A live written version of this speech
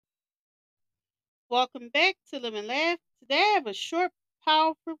Welcome back to Live and Laugh. Today I have a short,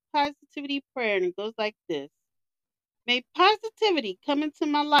 powerful positivity prayer, and it goes like this. May positivity come into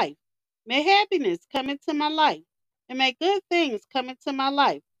my life. May happiness come into my life. And may good things come into my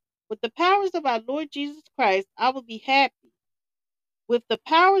life. With the powers of our Lord Jesus Christ, I will be happy. With the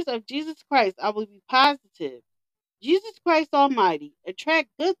powers of Jesus Christ, I will be positive. Jesus Christ Almighty, attract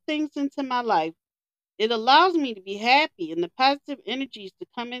good things into my life. It allows me to be happy and the positive energies to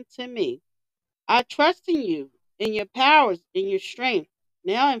come into me. I trust in you, in your powers, in your strength,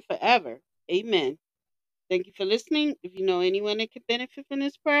 now and forever. Amen. Thank you for listening. If you know anyone that could benefit from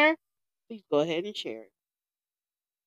this prayer, please go ahead and share it.